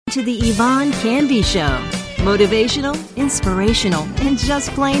to the Yvonne Candy Show. Motivational, inspirational, and just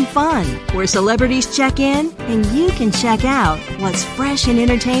plain fun. Where celebrities check in and you can check out what's fresh in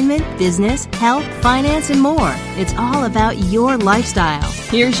entertainment, business, health, finance, and more. It's all about your lifestyle.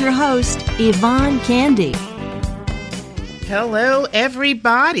 Here's your host, Yvonne Candy. Hello,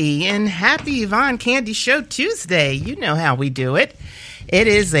 everybody, and happy Yvonne Candy Show Tuesday. You know how we do it. It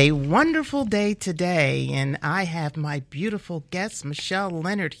is a wonderful day today, and I have my beautiful guest, Michelle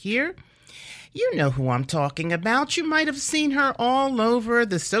Leonard, here. You know who I'm talking about. You might have seen her all over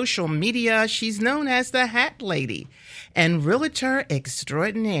the social media. She's known as the Hat Lady and Realtor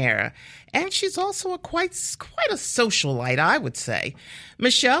extraordinaire. And she's also quite a socialite, I would say.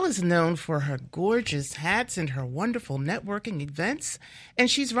 Michelle is known for her gorgeous hats and her wonderful networking events. And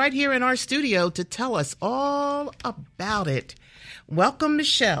she's right here in our studio to tell us all about it. Welcome,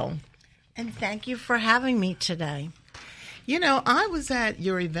 Michelle. And thank you for having me today. You know, I was at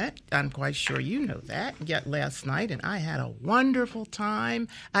your event, I'm quite sure you know that, yet last night, and I had a wonderful time.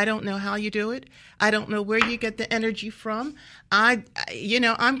 I don't know how you do it. I don't know where you get the energy from. I'm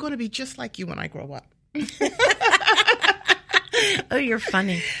going to be just like you when I grow up. Oh, you're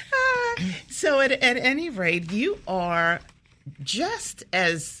funny. So at any rate, you are just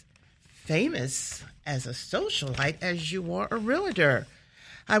as famous as a socialite as you are a realtor.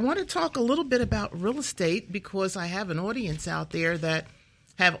 I want to talk a little bit about real estate because I have an audience out there that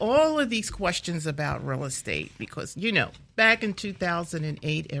have all of these questions about real estate because, you know, back in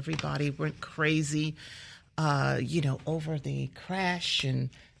 2008, everybody went crazy, over the crash, and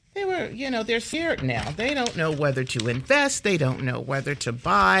they were, they're scared now. They don't know whether to invest. They don't know whether to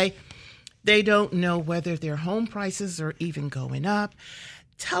buy. They don't know whether their home prices are even going up.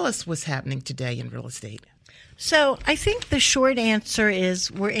 Tell us what's happening today in real estate. So I think the short answer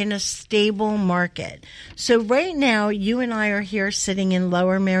is we're in a stable market. So right now, you and I are here sitting in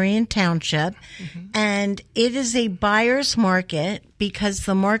Lower Merion Township, and it is a buyer's market because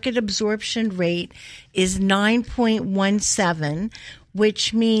the market absorption rate is 9.17,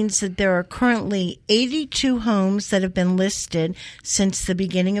 which means that there are currently 82 homes that have been listed since the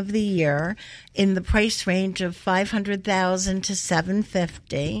beginning of the year in the price range of $500,000 to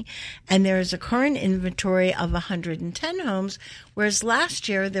 $750,000, and there is a current inventory of 110 homes, whereas last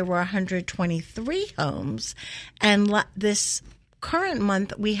year there were 123 homes, and this current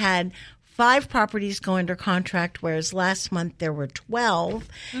month we had 5 properties go under contract, whereas last month there were 12,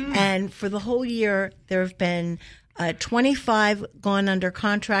 and for the whole year there have been 25 gone under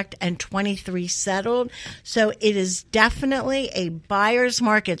contract and 23 settled. So it is definitely a buyer's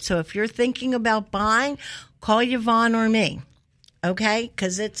market. So if you're thinking about buying, call Yvonne or me, okay?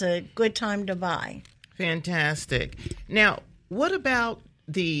 Because it's a good time to buy. Fantastic. Now, what about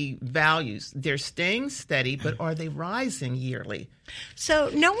the values? They're staying steady, but are they rising yearly?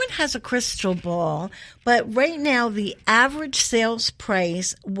 So no one has a crystal ball, but right now the average sales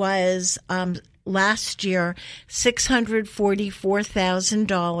price was last year,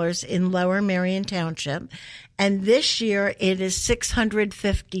 $644,000 in Lower Merion Township, and this year it is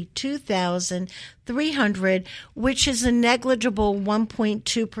 $652,300, which is a negligible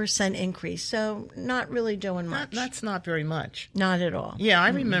 1.2% increase. So not really doing much. That's not very much. Not at all. Yeah, I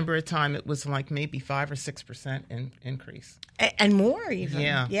remember a time it was like maybe 5 or 6% increase, and more even.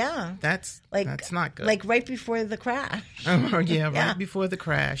 Yeah, that's not good. Like right before the crash. Right before the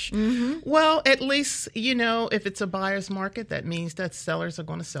crash. Well, at least if it's a buyer's market, that means that sellers are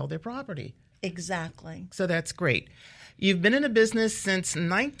going to sell their property. Exactly. So that's great. You've been in the business since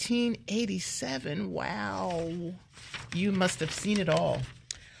 1987. Wow. You must have seen it all.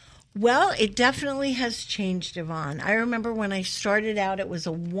 Well, it definitely has changed, Yvonne. I remember when I started out, it was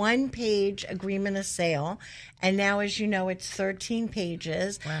a 1-page agreement of sale. And now, as you know, it's 13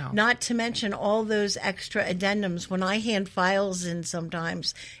 pages. Wow. Not to mention all those extra addendums. When I hand files in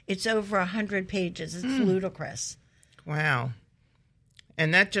sometimes, it's over 100 pages. It's ludicrous. Wow.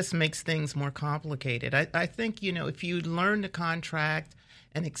 And that just makes things more complicated. I think, if you learn the contract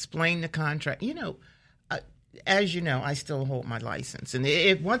and explain the contract, as you know, I still hold my license. And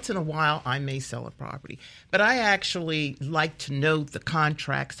once in a while, I may sell a property. But I actually like to know the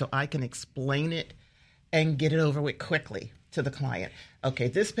contract so I can explain it and get it over with quickly to the client. Okay,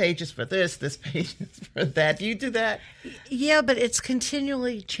 this page is for this page is for that. Do you do that? Yeah, but it's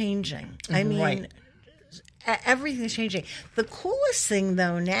continually changing. I mean, right. Everything's changing. The coolest thing,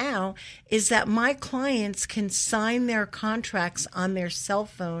 though, now is that my clients can sign their contracts on their cell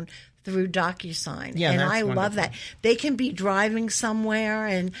phone through DocuSign. Yeah, and that's I wonderful. love that. They can be driving somewhere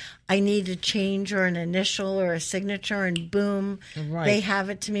and I need a change or an initial or a signature and boom, Right. They have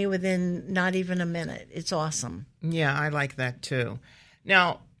it to me within not even a minute. It's awesome. Yeah, I like that too.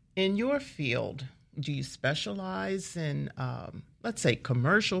 Now, in your field, do you specialize in, let's say,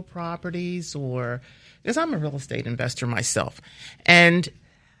 commercial properties, or because I'm a real estate investor myself, and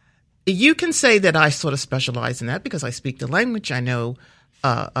you can say that I sort of specialize in that because I speak the language. I know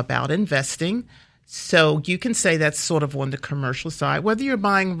about investing. So you can say that's sort of on the commercial side, whether you're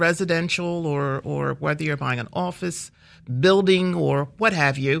buying residential or whether you're buying an office building or what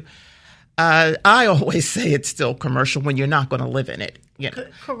have you. I always say it's still commercial when you're not going to live in it.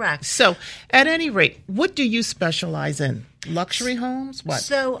 Correct. So at any rate, what do you specialize in? Luxury homes? What?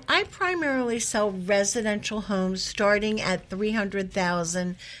 So I primarily sell residential homes starting at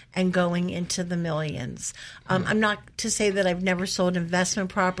 $300,000 and going into the millions. I'm not to say that I've never sold investment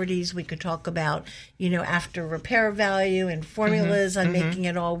properties. We could talk about, after repair value and formulas on making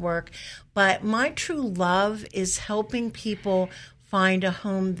it all work. But my true love is helping people find a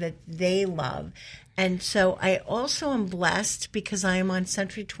home that they love. And so I also am blessed because I am on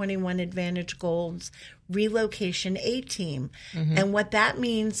Century 21 Advantage Gold's relocation A team. And what that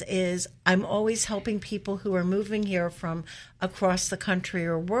means is I'm always helping people who are moving here from across the country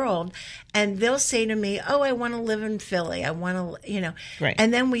or world. And they'll say to me, oh, I want to live in Philly. I want to, Right.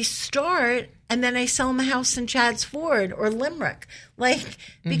 And then we start, and then I sell them a house in Chadds Ford or Limerick,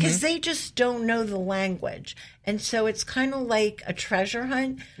 because they just don't know the language. And so it's kind of like a treasure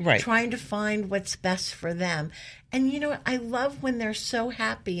hunt, Right. trying to find what's best for them. And, I love when they're so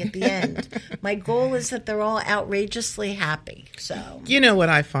happy at the end. My goal is that they're all outrageously happy. So, What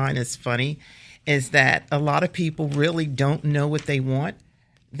I find is funny is that a lot of people really don't know what they want.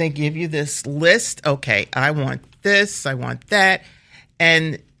 They give you this list. Okay, I want this, I want that.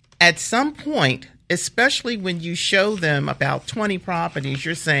 And at some point, especially when you show them about 20 properties,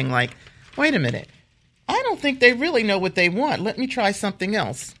 you're saying like, wait a minute, I don't think they really know what they want. Let me try something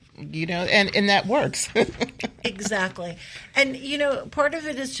else. And that works. Exactly. And, part of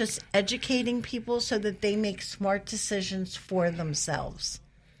it is just educating people so that they make smart decisions for themselves.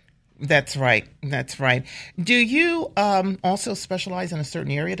 That's right. That's right. Do you also specialize in a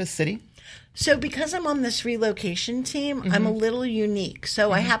certain area of the city? So because I'm on this relocation team, I'm a little unique.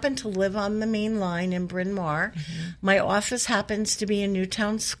 So I happen to live on the main line in Bryn Mawr. My office happens to be in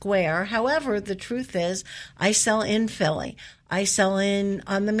Newtown Square. However, the truth is I sell in Philly. I sell in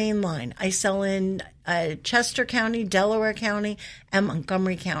on the main line. I sell in Chester County, Delaware County, and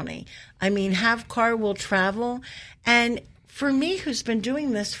Montgomery County. I mean, have car will travel. And for me, who's been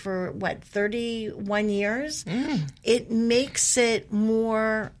doing this for, 31 years, it makes it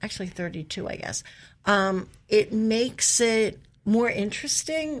more, actually 32, I guess. It makes it more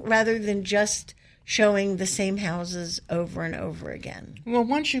interesting rather than just showing the same houses over and over again. Well,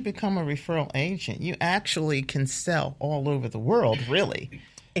 once you become a referral agent, you actually can sell all over the world, really.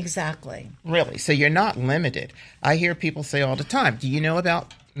 Exactly. Really. So you're not limited. I hear people say all the time, do you know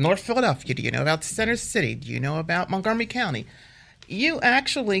about North Philadelphia? Do you know about Center City? Do you know about Montgomery County? You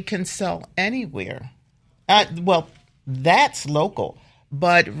actually can sell anywhere. Well, that's local.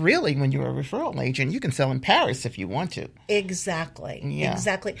 But really, when you're a referral agent, you can sell in Paris if you want to. Exactly. Yeah.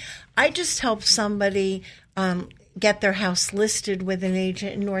 Exactly. I just helped somebody get their house listed with an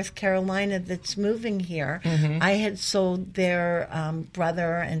agent in North Carolina that's moving here. I had sold their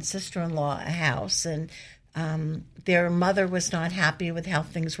brother and sister-in-law a house, and their mother was not happy with how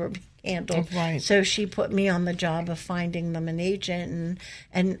things were being handled. Right. So she put me on the job of finding them an agent.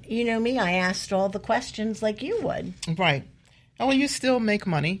 And you know me, I asked all the questions like you would. Right. Well, you still make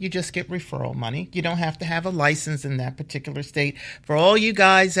money. You just get referral money. You don't have to have a license in that particular state. For all you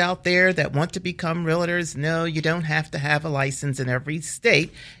guys out there that want to become realtors, no, you don't have to have a license in every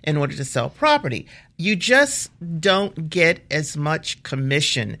state in order to sell property. You just don't get as much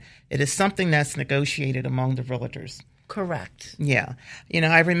commission. It is something that's negotiated among the realtors. Correct. Yeah.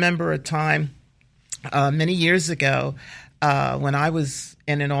 I remember a time many years ago when I was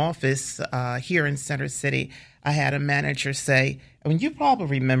in an office here in Center City. I had a manager say, you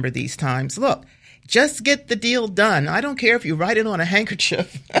probably remember these times, look, just get the deal done. I don't care if you write it on a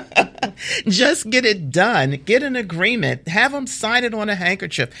handkerchief. Just get it done. Get an agreement. Have them sign it on a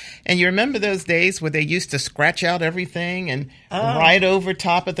handkerchief. And you remember those days where they used to scratch out everything and write over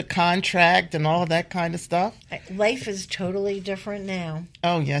top of the contract and all of that kind of stuff? Life is totally different now.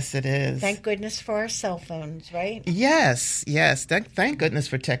 Oh, yes, it is. Thank goodness for our cell phones, right? Yes. Thank goodness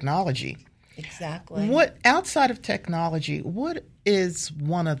for technology. Exactly. What outside of technology, what is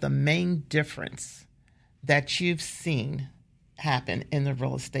one of the main difference that you've seen happen in the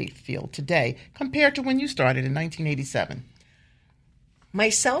real estate field today compared to when you started in 1987? My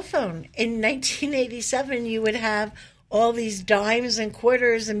cell phone. In 1987, you would have all these dimes and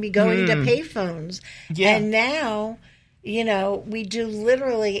quarters and be going to payphones. Yeah. And now We do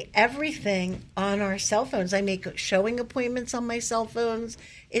literally everything on our cell phones. I make showing appointments on my cell phones.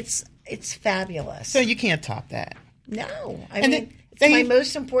 It's fabulous. So you can't top that. No. It's my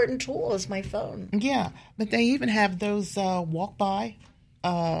most important tool is my phone. Yeah, but they even have those walk by.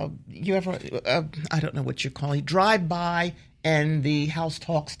 You ever, I don't know what you call it, drive by and the house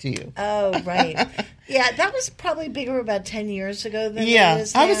talks to you. Oh, right. Yeah, that was probably bigger about 10 years ago than it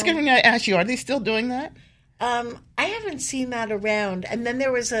is now. I was going to ask you, are they still doing that? I haven't seen that around. And then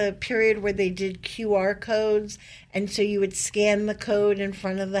there was a period where they did QR codes, and so you would scan the code in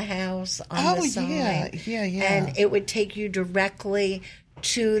front of the house on the sign. Yeah. And it would take you directly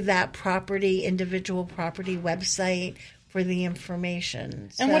to that individual property website for the information.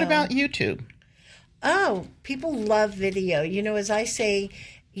 And what about YouTube? Oh, people love video. As I say,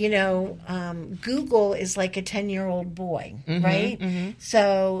 Google is like a 10-year-old boy, right? Mm-hmm.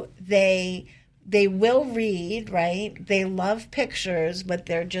 So they will read, right? They love pictures, but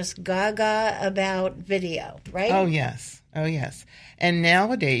they're just gaga about video, right? Oh, yes. And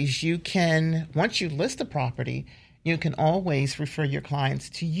nowadays, you can, once you list a property, you can always refer your clients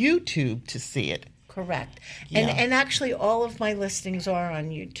to YouTube to see it. Correct. Yeah. And actually, all of my listings are on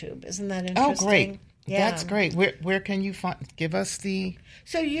YouTube. Isn't that interesting? Oh, great. Yeah. That's great. Where can you give us the...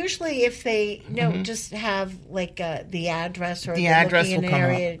 So usually if they just have like the address or the address looking will in an come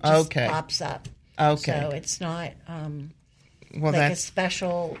area, up. it just Okay. pops up. Okay. So it's not well, like a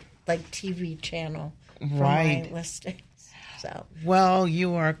special TV channel for right. my listings. So. Well,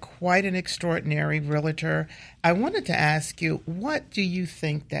 you are quite an extraordinary realtor. I wanted to ask you, what do you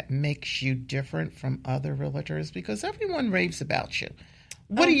think that makes you different from other realtors? Because everyone raves about you.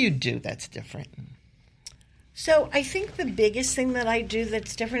 What do you do that's different? So I think the biggest thing that I do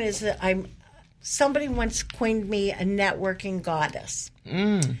that's different is that somebody once coined me a networking goddess.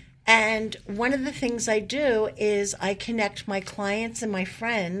 And one of the things I do is I connect my clients and my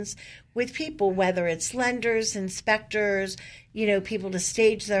friends with people, whether it's lenders, inspectors, people to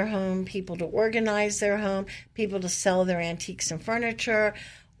stage their home, people to organize their home, people to sell their antiques and furniture,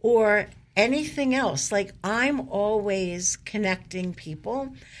 or anything else. Like, I'm always connecting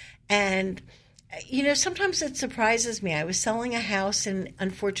people. And, sometimes it surprises me. I was selling a house, and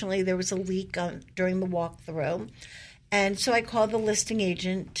unfortunately there was a leak during the walkthrough. And so I called the listing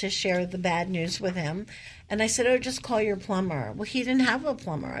agent to share the bad news with him. And I said, just call your plumber. Well, he didn't have a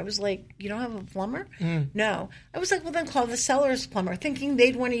plumber. I was like, you don't have a plumber? No. I was like, well, then call the seller's plumber, thinking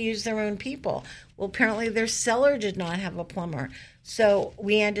they'd want to use their own people. Well, apparently their seller did not have a plumber. So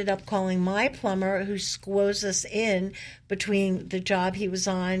we ended up calling my plumber, who squoze us in between the job he was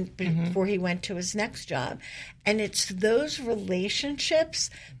on before he went to his next job. And it's those relationships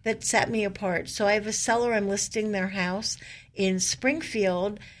that set me apart. So I have a seller, I'm listing their house in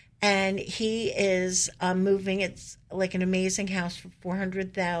Springfield, and he is moving. It's like an amazing house for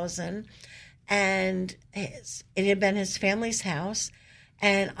 $400,000, and it had been his family's house.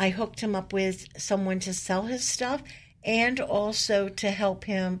 And I hooked him up with someone to sell his stuff, and also to help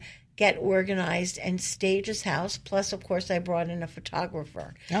him get organized and stage his house. Plus, of course, I brought in a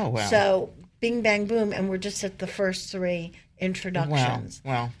photographer. Oh, wow. So bing, bang, boom, and we're just at the first 3 introductions.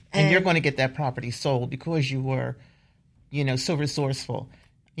 Wow. And you're going to get that property sold because you were, so resourceful.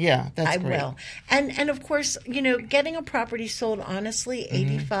 Yeah, that's great. I will. And of course, getting a property sold, honestly,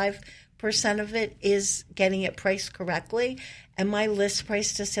 85% of it is getting it priced correctly. And my list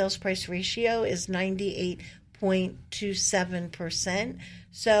price to sales price ratio is 98.27%.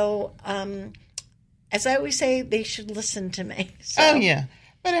 So, as I always say, they should listen to me. So. Oh, yeah.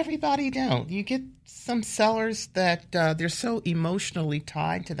 But everybody don't. You get some sellers that they're so emotionally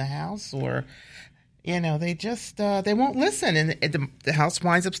tied to the house, or, they just, they won't listen, and the house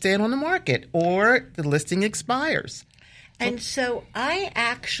winds up staying on the market, or the listing expires. And so I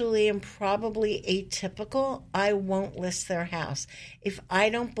actually am probably atypical. I won't list their house. If I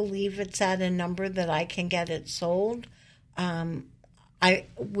don't believe it's at a number that I can get it sold, I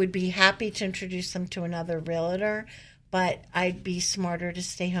would be happy to introduce them to another realtor, but I'd be smarter to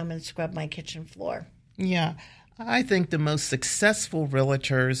stay home and scrub my kitchen floor. Yeah. I think the most successful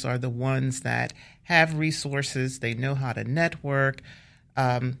realtors are the ones that have resources. They know how to network.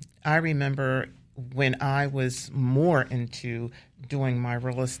 I remember when I was more into doing my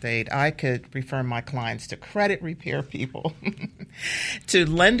real estate, I could refer my clients to credit repair people, to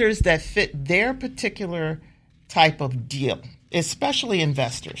lenders that fit their particular type of deal, especially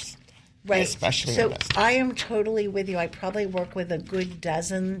investors. Right. Especially so investors. I am totally with you. I probably work with a good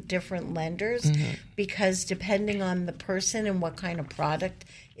dozen different lenders because depending on the person and what kind of product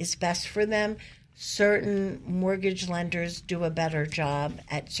is best for them. certain mortgage lenders do a better job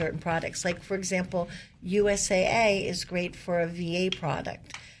at certain products. Like, for example, USAA is great for a VA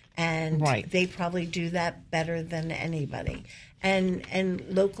product, and they probably do that better than anybody. And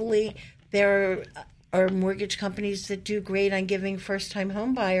locally, there are mortgage companies that do great on giving first-time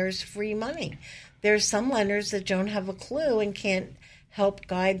home buyers free money. There are some lenders that don't have a clue and can't help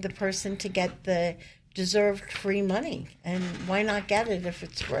guide the person to get the deserved free money. And why not get it if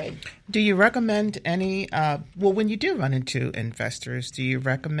it's free? Do you recommend any, when you do run into investors, do you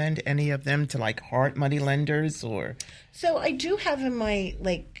recommend any of them to like hard money lenders or? So I do have in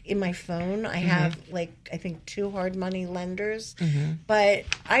my phone, I have I think 2 hard money lenders, but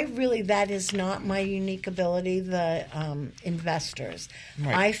that is not my unique ability, the investors.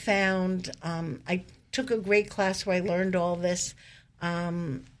 Right. I found, I took a great class where I learned all this,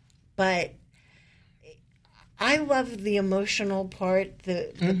 but I love the emotional part,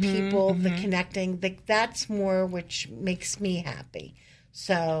 the people, the connecting. That's more which makes me happy.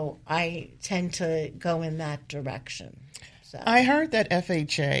 So I tend to go in that direction. So I heard that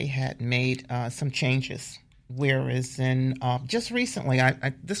FHA had made some changes, whereas in just recently,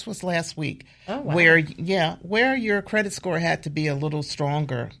 this was last week, where your credit score had to be a little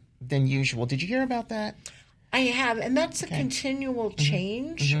stronger than usual. Did you hear about that? I have, and that's a continual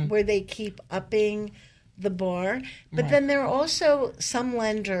change where they keep upping the bar. But then there are also some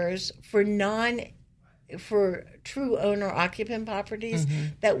lenders for true owner-occupant properties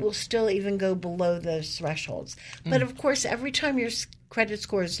that will still even go below those thresholds. But of course, every time your credit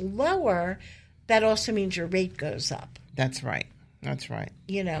score is lower, that also means your rate goes up. That's right. That's right.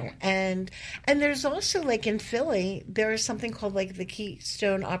 You know, and there's also, like in Philly, there is something called like the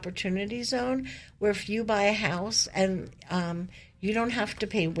Keystone Opportunity Zone, where if you buy a house and you don't have to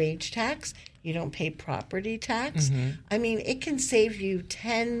pay wage tax, you don't pay property tax. I mean, it can save you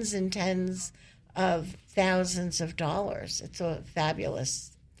tens and tens of thousands of dollars. It's a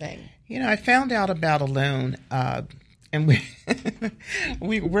fabulous thing. You know, I found out about a loan, and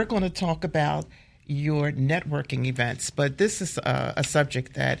we're going to talk about your networking events, but this is a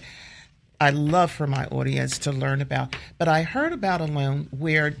subject that I love for my audience to learn about. But I heard about a loan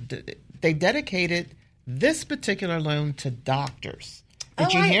where they dedicated this particular loan to doctors.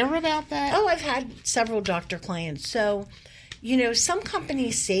 Did you hear about that? Oh, I've had several doctor clients. So, you know, some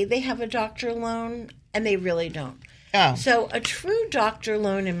companies say they have a doctor loan, and they really don't. Oh. So a true doctor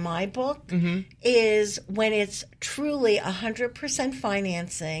loan in my book is when it's truly 100%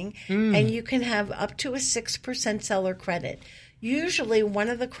 financing, and you can have up to a 6% seller credit. Usually one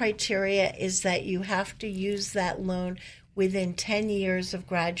of the criteria is that you have to use that loan within 10 years of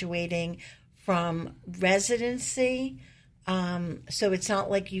graduating from residency. So it's not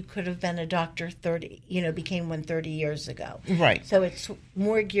like you could have been a doctor became one 30 years ago. Right. So it's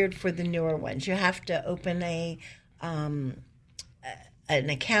more geared for the newer ones. You have to open an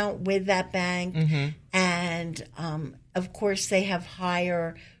account with that bank, and of course they have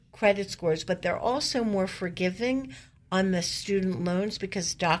higher credit scores, but they're also more forgiving on the student loans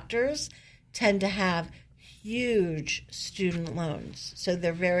because doctors tend to have huge student loans, so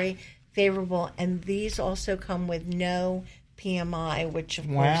they're very favorable, and these also come with no PMI, which of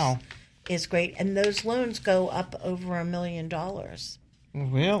course is great, and those loans go up over $1 million.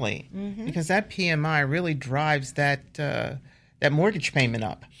 Really? Because that PMI really drives that mortgage payment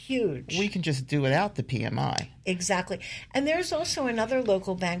up. Huge. We can just do without the PMI. Exactly. And there's also another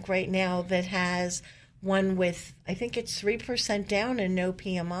local bank right now that has one with, I think it's 3% down and no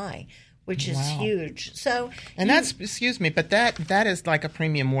PMI, which is huge. So, and that's, excuse me, but that is like a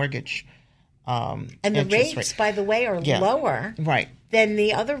premium mortgage. And the rates, by the way, are lower than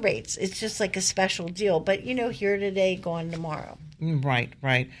the other rates. It's just like a special deal. But, you know, here today, gone tomorrow. Right.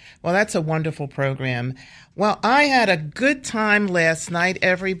 Well, that's a wonderful program. Well, I had a good time last night,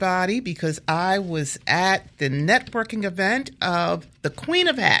 everybody, because I was at the networking event of the Queen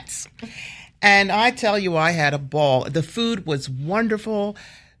of Hats. And I tell you, I had a ball. The food was wonderful.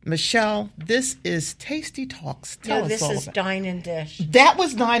 Michelle, this is Tasty Talks. Tell us all about it. This is Dine and Dish. That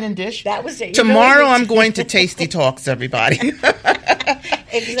was Dine and Dish? That was it. Tomorrow I'm going to Tasty Talks, everybody.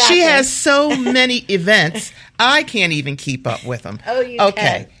 Exactly. She has so many events, I can't even keep up with them. Oh, you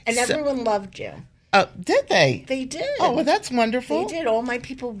can. And everyone loved you. Did they? They did. Oh, well, that's wonderful. They did. All my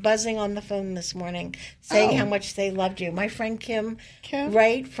people buzzing on the phone this morning saying how much they loved you. My friend Kim,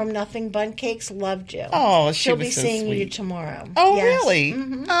 right, from Nothing Bun Cakes, loved you. Oh, she'll be so seeing sweet. you tomorrow. Oh, yes. really?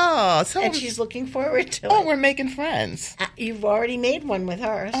 Oh, and she's looking forward to it. Oh, we're making friends. You've already made one with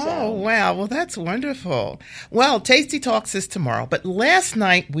her. So. Oh, wow. Well, that's wonderful. Well, Tasty Talks is tomorrow, but last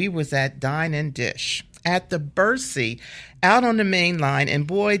night we was at Dine and Dish. at the Bercy out on the main line, and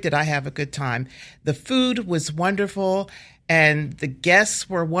boy, did I have a good time. The food was wonderful, and the guests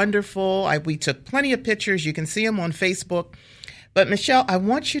were wonderful. We took plenty of pictures. You can see them on Facebook. But Michelle, I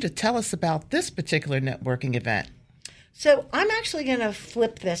want you to tell us about this particular networking event. So I'm actually going to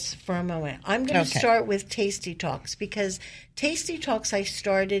flip this for a moment. I'm going to start with Tasty Talks, because Tasty Talks I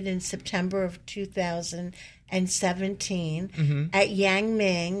started in September of 2017 at Yang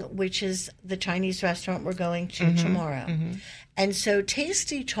Ming, which is the Chinese restaurant we're going to tomorrow. And so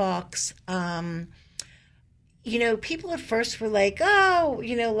Tasty Talks, people at first were like, oh,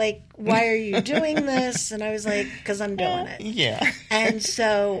 why are you doing this? And I was like, because I'm doing it. Yeah. And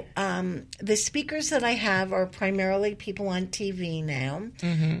so the speakers that I have are primarily people on TV now.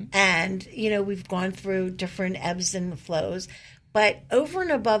 And, we've gone through different ebbs and flows. But over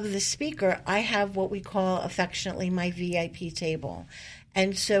and above the speaker, I have what we call affectionately my VIP table.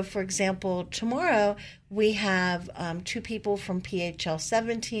 And so, for example, tomorrow we have 2 people from PHL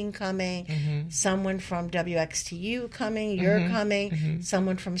 17 coming, someone from WXTU coming, you're coming,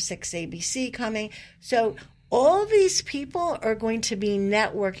 someone from 6ABC coming. So all these people are going to be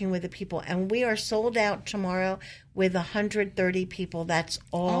networking with the people, and we are sold out tomorrow with 130 people. That's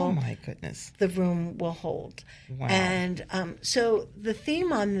all. Oh, my goodness. The room will hold. Wow. And so the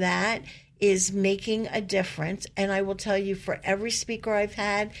theme on that is making a difference. And I will tell you, for every speaker I've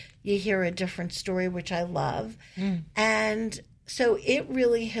had, you hear a different story, which I love. And so it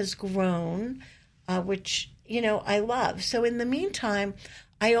really has grown, which, I love. So in the meantime,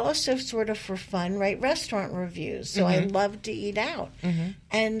 I also sort of for fun write restaurant reviews. So I love to eat out.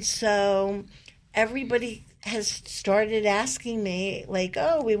 And so everybody has started asking me, like,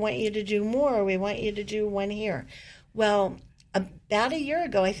 oh, we want you to do more. We want you to do one here. Well, about a year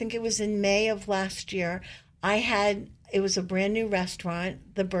ago, I think it was in May of last year, it was a brand new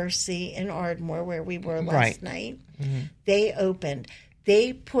restaurant, the Bercy in Ardmore, where we were last night. They opened.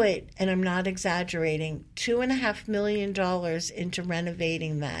 They put, and I'm not exaggerating, $2.5 million into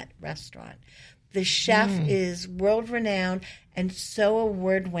renovating that restaurant. The chef is world-renowned and so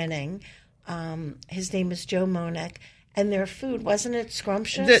award-winning. His name is Joe Monick. And their food, wasn't it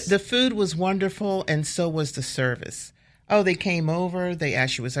scrumptious? The food was wonderful, and so was the service. Oh, they came over. They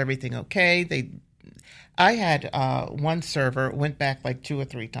asked you, was everything okay? I had one server went back like 2 or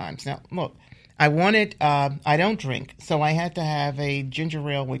 3 times. Now, look, I don't drink, so I had to have a ginger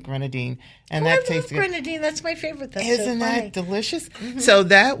ale with grenadine, and that tasted good. Grenadine, that's my favorite. That's Isn't so funny. that delicious? So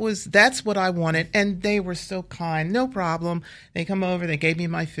that's what I wanted, and they were so kind. No problem. They come over, they gave me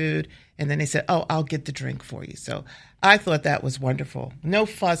my food, and then they said, "Oh, I'll get the drink for you." So I thought that was wonderful. No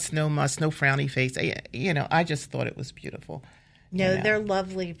fuss, no muss, no frowny face. I just thought it was beautiful. No, they're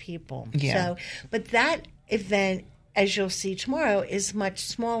lovely people. Yeah. So, but that event, as you'll see tomorrow, is much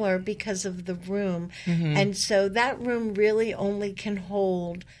smaller because of the room. And so that room really only can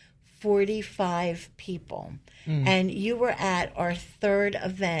hold 45 people. And you were at our 3rd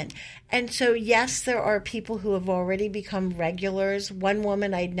event. And so, yes, there are people who have already become regulars. One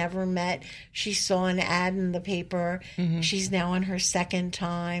woman I'd never met, she saw an ad in the paper. She's now on her 2nd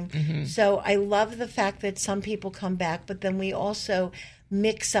time. So I love the fact that some people come back, but then we also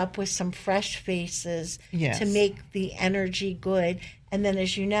mix up with some fresh faces to make the energy good. And then,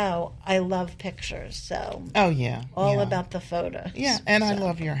 as you know, I love pictures. So all about the photo. Yeah, and I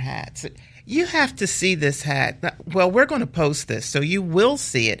love your hats. You have to see this hat. Well, we're going to post this, so you will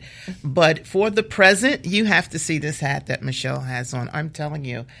see it. But for the present, you have to see this hat that Michelle has on. I'm telling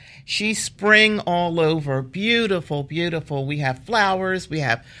you, she's spring all over. Beautiful, beautiful. We have flowers. We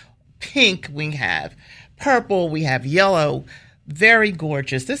have pink. We have purple. We have yellow. Very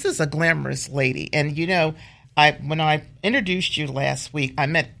gorgeous. This is a glamorous lady. And, when I introduced you last week, I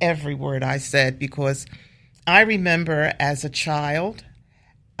meant every word I said, because I remember as a child,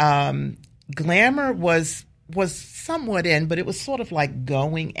 glamour was somewhat in, but it was sort of like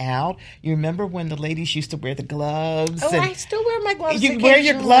going out. You remember when the ladies used to wear the gloves? Oh, I still wear my gloves. You wear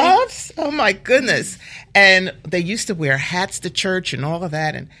your gloves? Oh, my goodness. And they used to wear hats to church and all of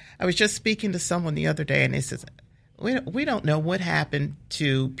that. And I was just speaking to someone the other day, and they said, we don't know what happened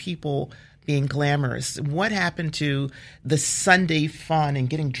to people being glamorous. What happened to the Sunday fun and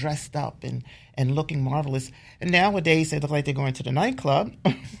getting dressed up and looking marvelous? And nowadays, they look like they're going to the nightclub.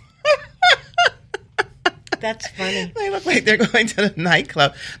 That's funny. They look like they're going to the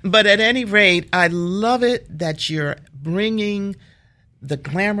nightclub. But at any rate, I love it that you're bringing the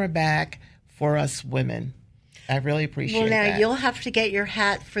glamour back for us women. I really appreciate that. Well, now you'll have to get your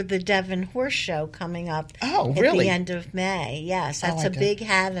hat for the Devon Horse Show coming up at the end of May. Yes, that's a big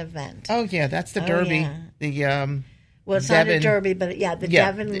hat event. Oh, yeah, that's the Derby. Yeah. Well, it's not a derby, but the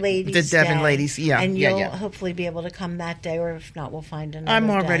Devon Ladies. The Devon Day. Ladies, And you'll hopefully be able to come that day, or if not, we'll find another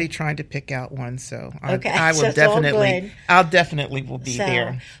I'm already day. trying to pick out one, so Okay. I will So it's definitely. I'll definitely will be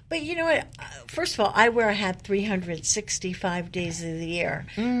there. But you know what? First of all, I wear a hat 365 days of the year,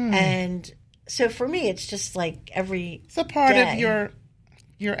 and so for me, it's just like every. It's a part day. of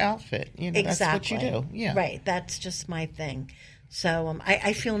your outfit. You know, Exactly. That's what you do. Yeah. Right. That's just my thing. So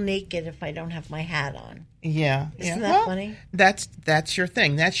I feel naked if I don't have my hat on. Yeah. Isn't that funny? That's your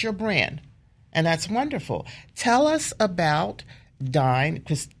thing. That's your brand. And that's wonderful. Tell us about Dine,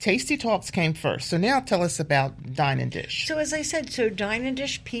 because Tasty Talks came first. So now tell us about Dine and Dish. So as I said, Dine and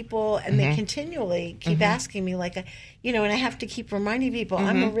Dish people, and they continually keep asking me, like, and I have to keep reminding people,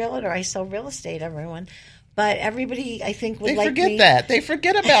 I'm a realtor. I sell real estate, everyone. But everybody, I think, would like me. They forget that. They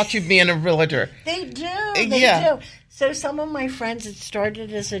forget about you being a realtor. They do. They do. So some of my friends, it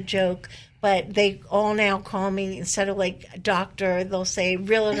started as a joke, but they all now call me, instead of like doctor, they'll say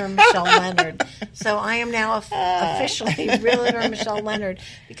Realtor Michelle Leonard. So I am now officially Realtor Michelle Leonard,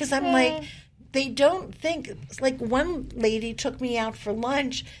 because I'm like, they don't think, like one lady took me out for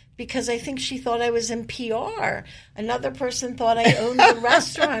lunch because I think she thought I was in PR. Another person thought I owned the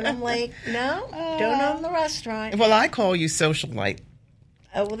restaurant. I'm like, no, don't own the restaurant. Well, I call you socialite.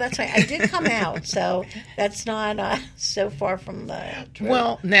 Oh, well, that's right. I did come out, so that's not so far from the truth.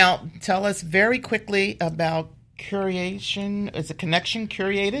 Well, now tell us very quickly about curation. Is it Connection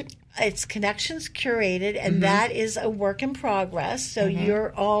Curated? It's Connections Curated, and that is a work in progress. So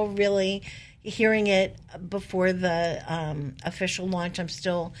you're all really hearing it before the official launch. I'm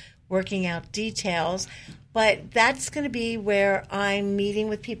still working out details. But that's going to be where I'm meeting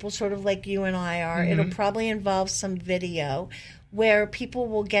with people sort of like you and I are. It'll probably involve some video where people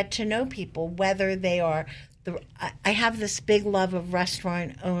will get to know people, whether they are I have this big love of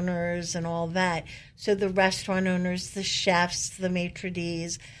restaurant owners and all that. So the restaurant owners, the chefs, the maitre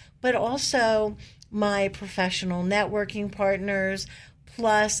d's, but also my professional networking partners.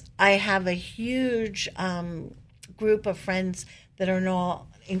 Plus, I have a huge group of friends that are not,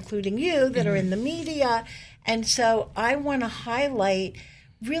 including you, that are in the media. And so I want to highlight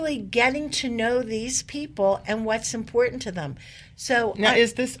really getting to know these people and what's important to them. So now,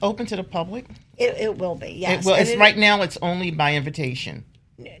 is this open to the public? It will be, yes. Right now it's only by invitation.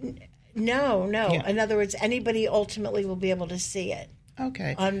 No. Yeah. In other words, anybody ultimately will be able to see it.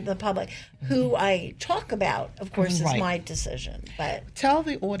 Okay. On the public. Who I talk about, of course, is my decision. But tell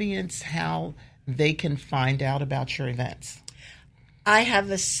the audience how they can find out about your events. I have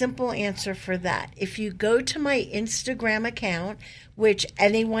a simple answer for that. If you go to my Instagram account, which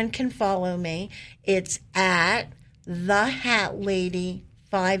anyone can follow me, it's at the Hat Lady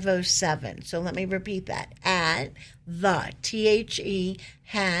 507. So let me repeat that. At the THE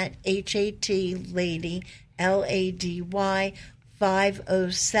Hat HAT Lady LADY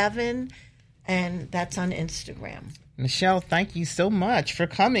 507, and that's on Instagram. Michelle, thank you so much for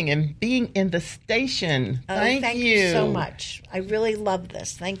coming and being in the station. Thank you so much. I really love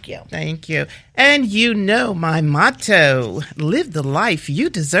this. Thank you. Thank you. And you know my motto, live the life you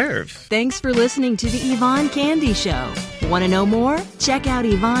deserve. Thanks for listening to the Yvonne Candy Show. Want to know more? Check out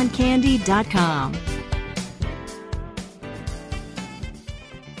YvonneCandy.com.